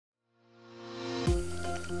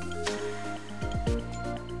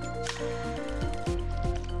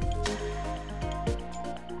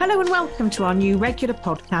Hello and welcome to our new regular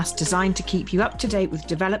podcast designed to keep you up to date with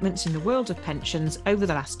developments in the world of pensions over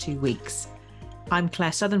the last 2 weeks. I'm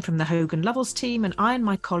Claire Southern from the Hogan Lovells team, and I and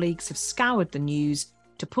my colleagues have scoured the news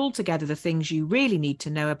to pull together the things you really need to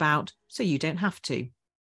know about so you don't have to.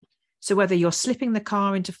 So whether you're slipping the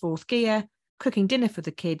car into fourth gear, cooking dinner for the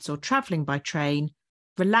kids, or travelling by train,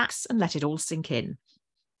 relax and let it all sink in.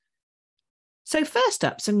 So first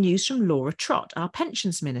up, some news from Laura Trott, our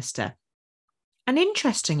pensions minister. And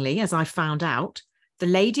interestingly, as I found out, the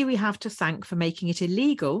lady we have to thank for making it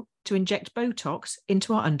illegal to inject Botox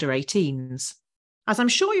into our under-18s. As I'm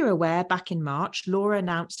sure you're aware, back in March, Laura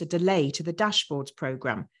announced a delay to the Dashboards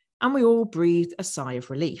programme, and we all breathed a sigh of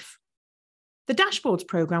relief. The Dashboards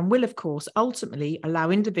programme will, of course, ultimately allow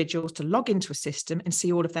individuals to log into a system and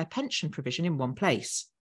see all of their pension provision in one place.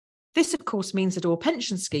 This, of course, means that all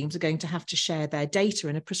pension schemes are going to have to share their data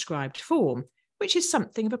in a prescribed form, which is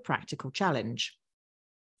something of a practical challenge.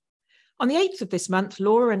 On the 8th of this month,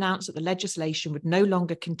 Laura announced that the legislation would no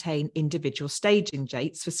longer contain individual staging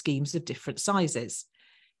dates for schemes of different sizes.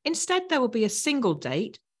 Instead, there will be a single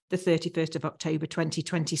date, the 31st of October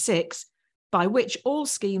 2026, by which all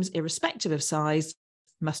schemes, irrespective of size,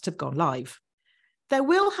 must have gone live. There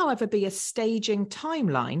will, however, be a staging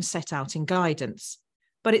timeline set out in guidance,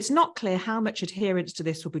 but it's not clear how much adherence to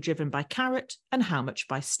this will be driven by carrot and how much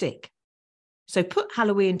by stick. So put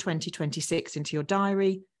Halloween 2026 into your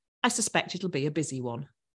diary. I suspect it'll be a busy one.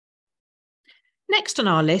 Next on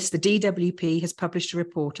our list, the DWP has published a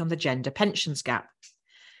report on the gender pensions gap.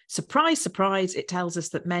 Surprise, surprise, it tells us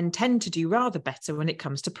that men tend to do rather better when it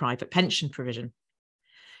comes to private pension provision.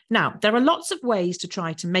 Now, there are lots of ways to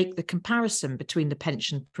try to make the comparison between the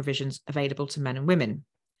pension provisions available to men and women.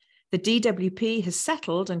 The DWP has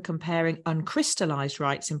settled on comparing uncrystallised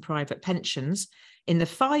rights in private pensions in the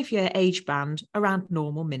 5-year age band around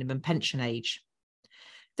normal minimum pension age.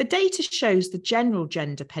 The data shows the general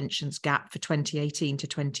gender pensions gap for 2018 to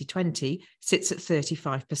 2020 sits at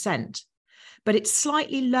 35%, but it's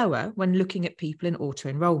slightly lower when looking at people in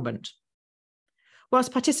auto-enrolment.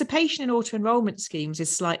 Whilst participation in auto-enrolment schemes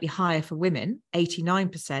is slightly higher for women,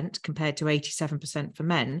 89% compared to 87% for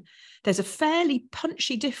men, there's a fairly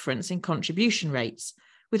punchy difference in contribution rates,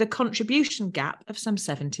 with a contribution gap of some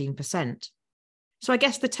 17%. So I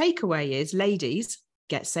guess the takeaway is, ladies,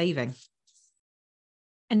 get saving.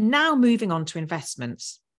 And now moving on to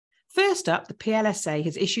investments. First up, the PLSA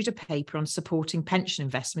has issued a paper on supporting pension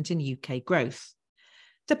investment in UK growth.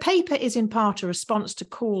 The paper is in part a response to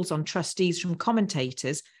calls on trustees from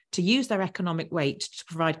commentators to use their economic weight to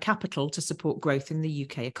provide capital to support growth in the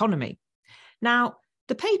UK economy. Now,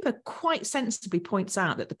 the paper quite sensibly points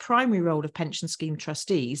out that the primary role of pension scheme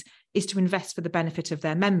trustees is to invest for the benefit of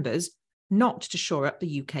their members, not to shore up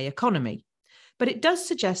the UK economy. But it does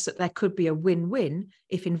suggest that there could be a win-win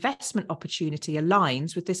if investment opportunity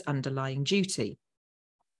aligns with this underlying duty.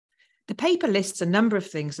 The paper lists a number of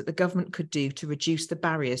things that the government could do to reduce the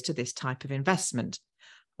barriers to this type of investment.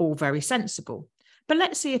 All very sensible. But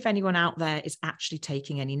let's see if anyone out there is actually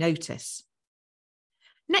taking any notice.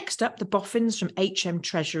 Next up, the boffins from HM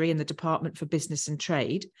Treasury and the Department for Business and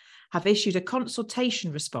Trade have issued a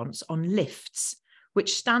consultation response on LIFTS,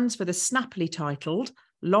 which stands for the snappily titled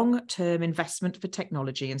Long-Term Investment for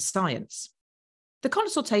Technology and Science. The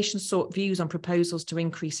consultation sought views on proposals to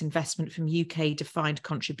increase investment from UK defined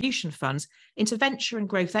contribution funds into venture and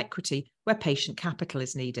growth equity where patient capital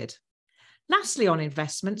is needed. Lastly, on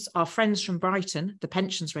investments, our friends from Brighton, the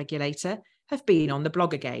pensions regulator, have been on the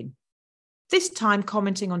blog again, this time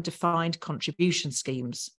commenting on defined contribution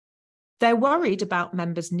schemes. They're worried about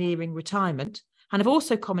members nearing retirement and have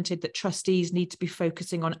also commented that trustees need to be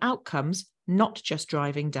focusing on outcomes, not just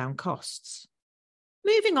driving down costs.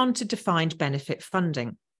 Moving on to defined benefit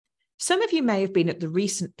funding. Some of you may have been at the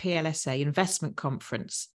recent PLSA investment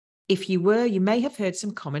conference. If you were, you may have heard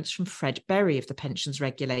some comments from Fred Berry of the pensions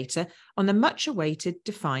regulator on the much-awaited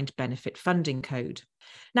defined benefit funding code.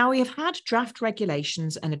 Now, we have had draft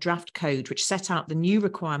regulations and a draft code which set out the new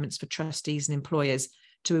requirements for trustees and employers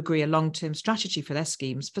to agree a long-term strategy for their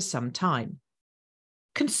schemes for some time.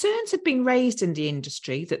 Concerns had been raised in the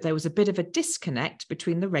industry that there was a bit of a disconnect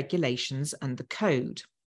between the regulations and the code.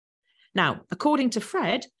 Now, according to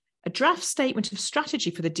Fred, a draft statement of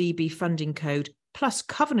strategy for the DB funding code plus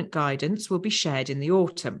covenant guidance will be shared in the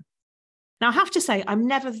autumn. Now, I have to say, I'm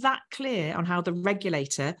never that clear on how the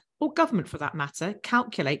regulator, or government for that matter,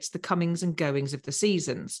 calculates the comings and goings of the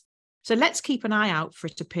seasons. So let's keep an eye out for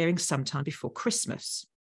it appearing sometime before Christmas.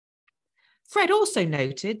 Fred also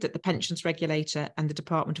noted that the pensions regulator and the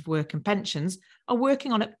Department of Work and Pensions are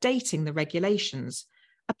working on updating the regulations,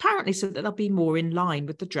 apparently so that they'll be more in line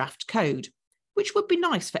with the draft code. which would be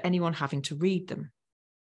nice for anyone having to read them.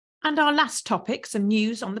 And our last topic, some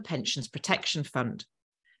news on the Pensions Protection Fund.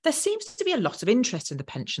 There seems to be a lot of interest in the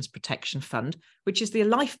Pensions Protection Fund, which is the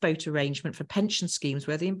lifeboat arrangement for pension schemes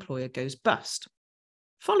where the employer goes bust.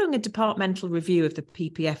 Following a departmental review of the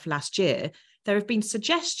PPF last year, there have been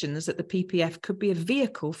suggestions that the PPF could be a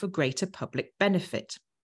vehicle for greater public benefit.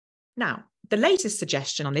 Now, the latest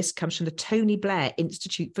suggestion on this comes from the Tony Blair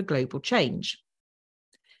Institute for Global Change.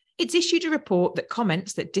 It's issued a report that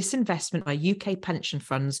comments that disinvestment by UK pension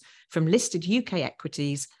funds from listed UK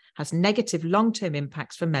equities has negative long-term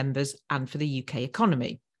impacts for members and for the UK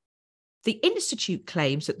economy. The Institute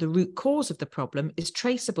claims that the root cause of the problem is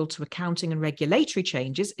traceable to accounting and regulatory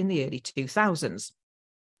changes in the early 2000s.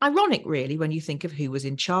 Ironic, really, when you think of who was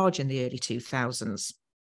in charge in the early 2000s.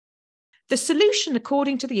 The solution,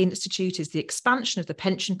 according to the Institute, is the expansion of the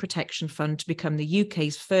Pension Protection Fund to become the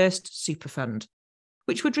UK's first super fund,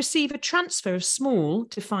 which would receive a transfer of small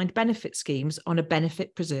defined benefit schemes on a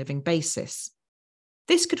benefit-preserving basis.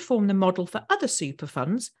 This could form the model for other super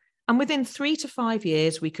funds, and within 3 to 5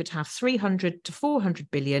 years, we could have 300 to 400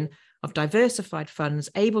 billion of diversified funds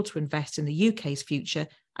able to invest in the UK's future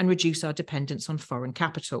and reduce our dependence on foreign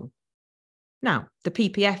capital. Now, the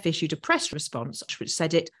PPF issued a press response which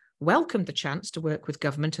said it welcomed the chance to work with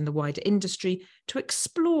government and the wider industry to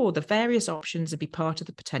explore the various options and be part of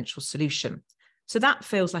the potential solution. So that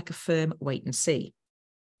feels like a firm wait and see.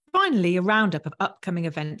 Finally, a roundup of upcoming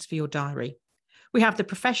events for your diary. We have the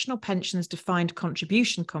Professional Pensions Defined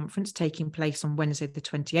Contribution Conference taking place on Wednesday, the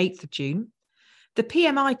 28th of June. The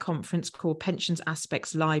PMI conference called Pensions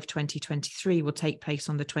Aspects Live 2023 will take place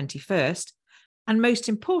on the 21st. And most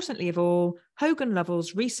importantly of all, Hogan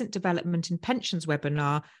Lovells' Recent Development in Pensions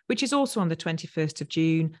webinar, which is also on the 21st of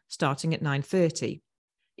June, starting at 9:30.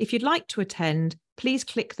 If you'd like to attend, please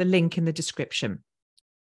click the link in the description.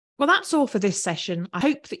 Well, that's all for this session. I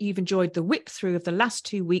hope that you've enjoyed the whip through of the last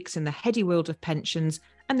 2 weeks in the heady world of pensions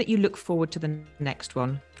and that you look forward to the next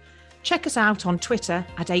one. Check us out on Twitter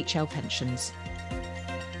at HL Pensions.